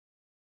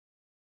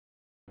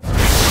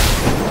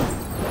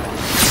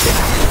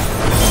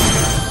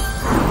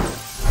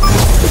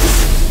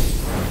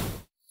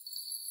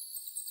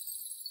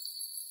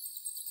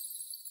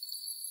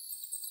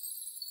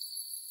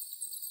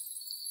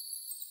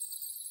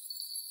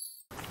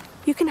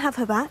You can have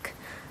her back.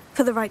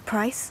 For the right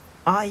price.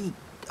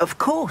 Of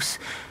course.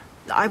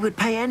 I would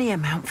pay any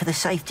amount for the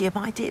safety of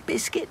my dear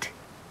Biscuit.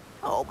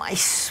 Oh, my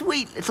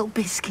sweet little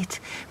Biscuit.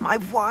 My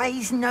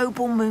wise,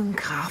 noble moon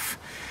calf.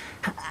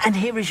 And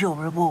here is your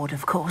reward,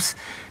 of course.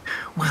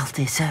 Well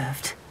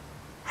deserved.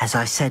 As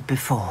I said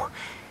before,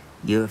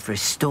 you have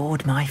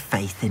restored my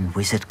faith in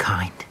wizard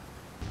kind.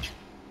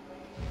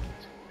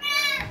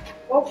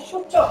 Oh,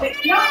 shut up.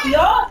 It's not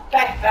yours,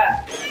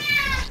 Becca.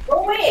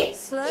 Go away.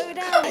 Slow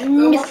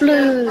down.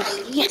 Flu.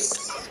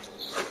 Yes.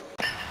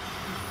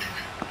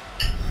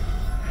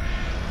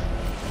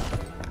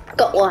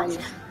 Got one.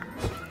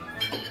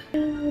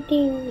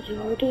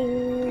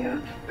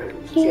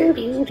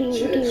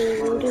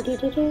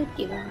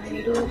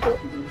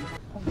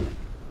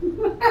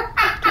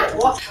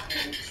 What?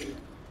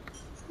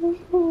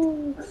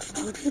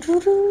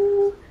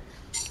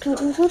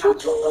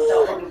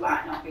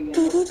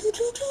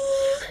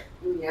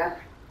 Yeah.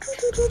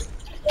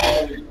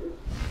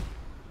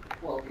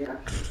 Well, yeah.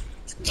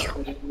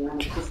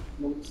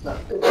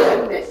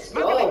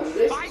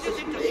 Spiders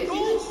into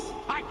school?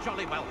 I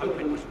jolly well hope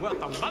it was worth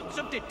the months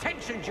of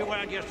detentions you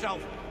earned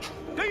yourself.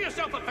 Do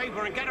yourself a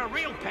favour and get a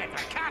real pet,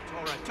 a cat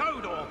or a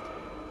toad or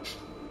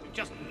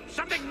just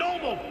something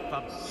normal,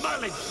 for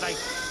Merlin's sake.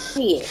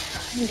 Yeah, I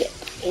can get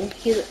in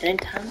here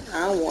anytime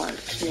I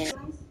want now.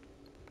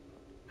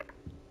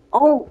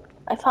 Oh,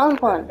 I found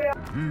one.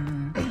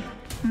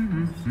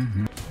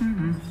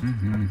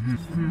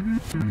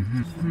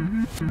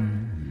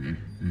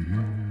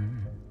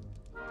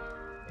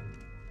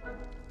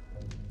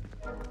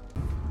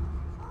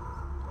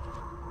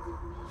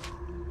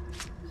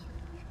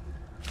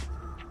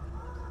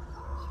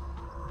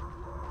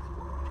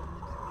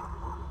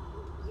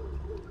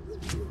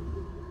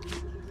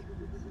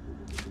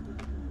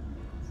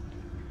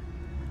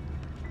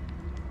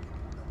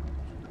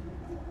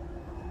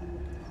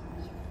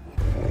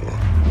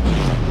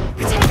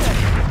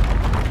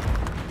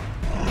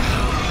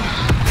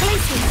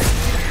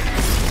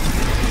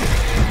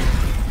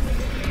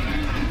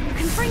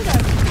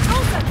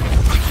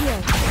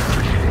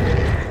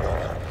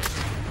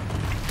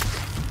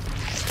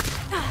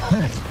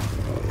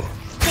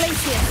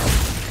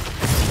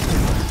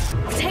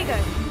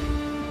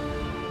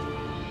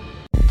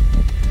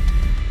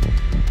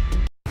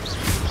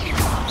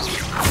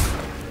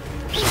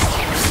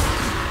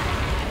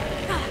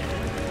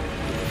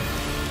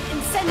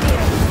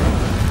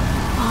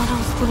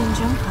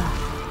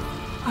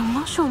 I'm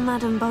not sure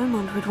Madame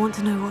Beaumont would want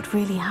to know what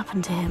really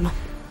happened to him.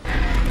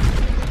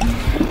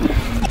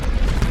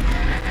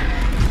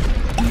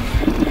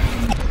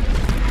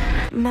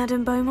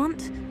 Madame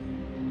Beaumont?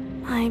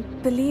 I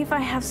believe I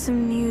have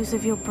some news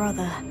of your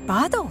brother.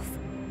 Bardolph?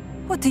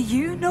 What do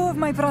you know of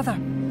my brother?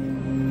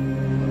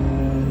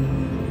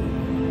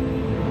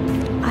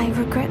 I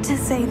regret to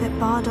say that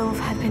Bardolph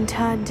had been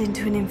turned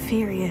into an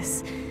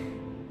Inferius,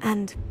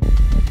 and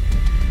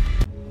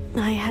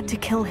I had to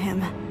kill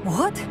him.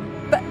 What?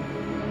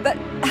 But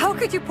how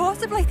could you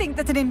possibly think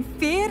that an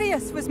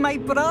Inferius was my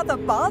brother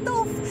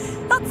Bardolph?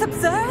 That's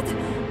absurd!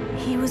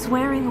 He was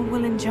wearing a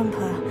woolen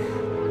jumper,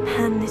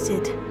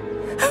 hand-knitted.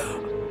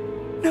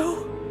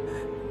 No.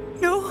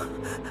 No.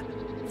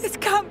 This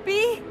can't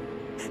be.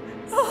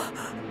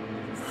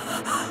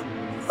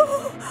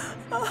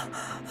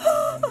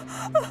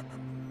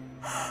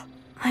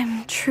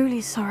 I'm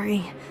truly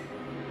sorry.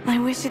 I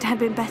wish it had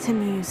been better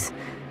news.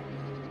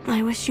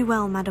 I wish you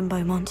well, Madame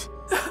Beaumont.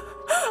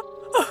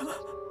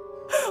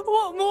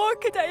 What more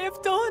could I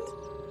have done?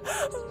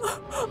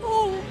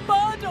 Oh,